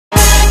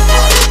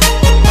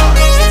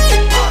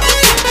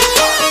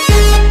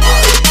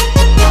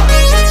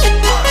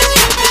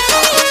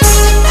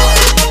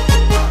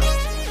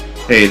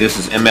Hey, this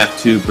is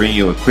MF2 bringing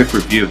you a quick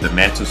review of the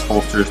Mantis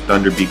Holsters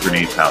Thunderbeat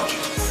Grenade Pouch.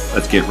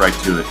 Let's get right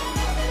to it.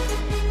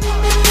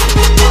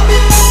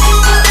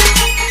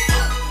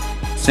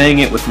 Saying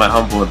it with my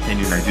humble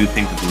opinion, I do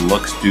think that the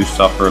looks do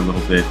suffer a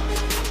little bit,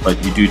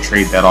 but you do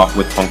trade that off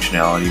with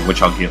functionality,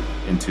 which I'll get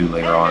into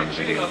later on in the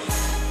video.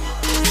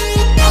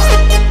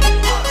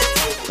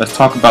 Let's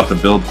talk about the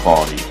build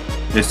quality.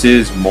 This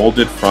is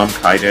molded from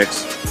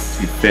Kydex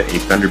to fit a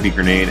Thunderbeat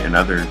grenade and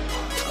other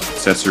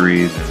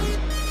accessories and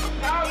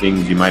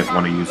things you might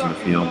want to use in the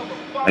field.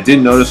 I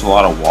did notice a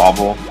lot of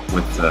wobble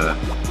with the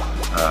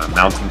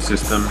mounting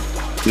system.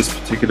 This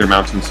particular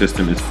mounting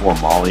system is for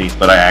Molly,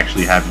 but I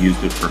actually have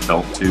used it for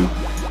belt too.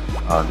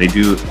 They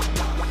do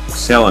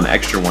sell an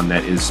extra one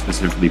that is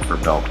specifically for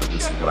belt, but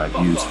this is what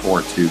I've used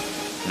for it too,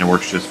 and it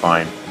works just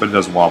fine, but it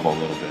does wobble a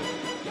little bit.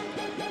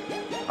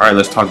 Alright,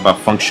 let's talk about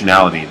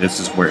functionality. This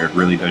is where it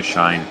really does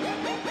shine.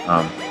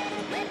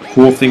 The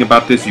cool thing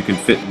about this, you can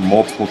fit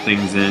multiple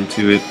things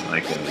into it.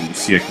 Like you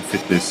see, I can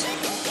fit this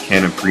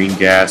can of green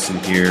gas in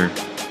here.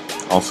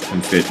 Also can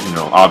fit,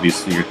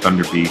 obviously your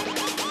Thunderbeat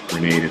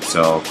grenade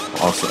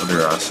itself. Also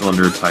other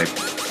cylinder type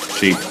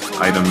shaped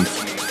items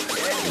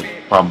will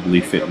probably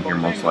fit in here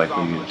most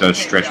likely. It does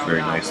stretch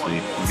very nicely.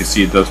 You can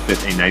see it does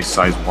fit a nice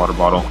sized water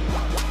bottle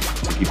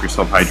to keep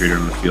yourself hydrated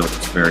in the field.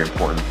 It's very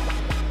important.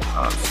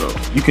 So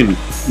you can,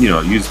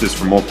 use this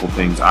for multiple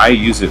things. I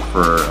use it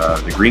for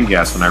the green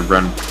gas when I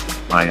run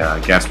my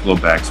gas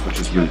blowbacks, which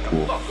is really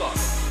cool.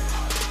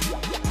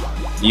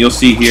 You'll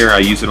see here I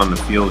use it on the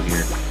field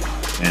here,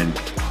 and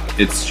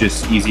it's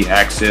just easy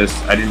access.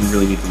 I didn't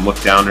really need to look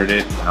down at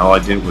it. All I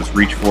did was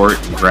reach for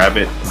it and grab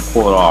it and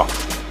pull it off,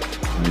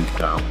 and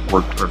it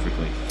worked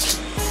perfectly.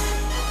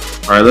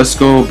 Alright, let's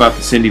go about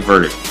the SYNDY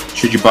verdict.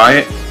 Should you buy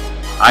it?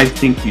 I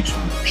think you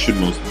should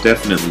most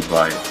definitely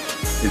buy it.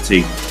 It's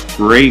a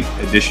great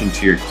addition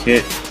to your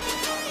kit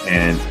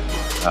and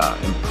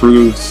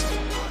improves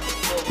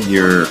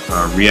your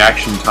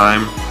reaction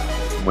time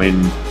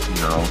when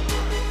you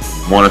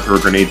want to throw a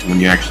grenade to when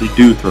you actually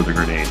do throw the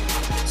grenade.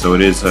 So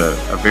it is a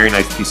very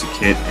nice piece of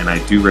kit, and I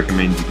do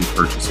recommend you do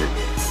purchase it.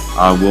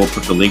 We'll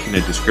put the link in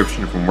the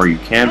description from where you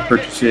can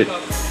purchase it,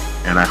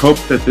 and I hope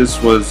that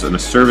this was a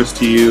service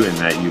to you and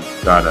that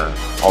you've got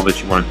all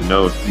that you wanted to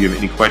know. If you have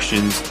any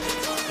questions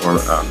or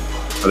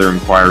other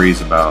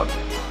inquiries about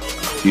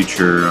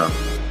future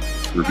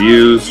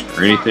reviews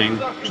or anything,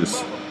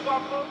 just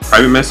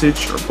private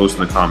message or post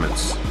in the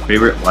comments.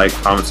 Favorite, like,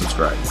 comment,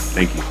 subscribe.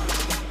 Thank you.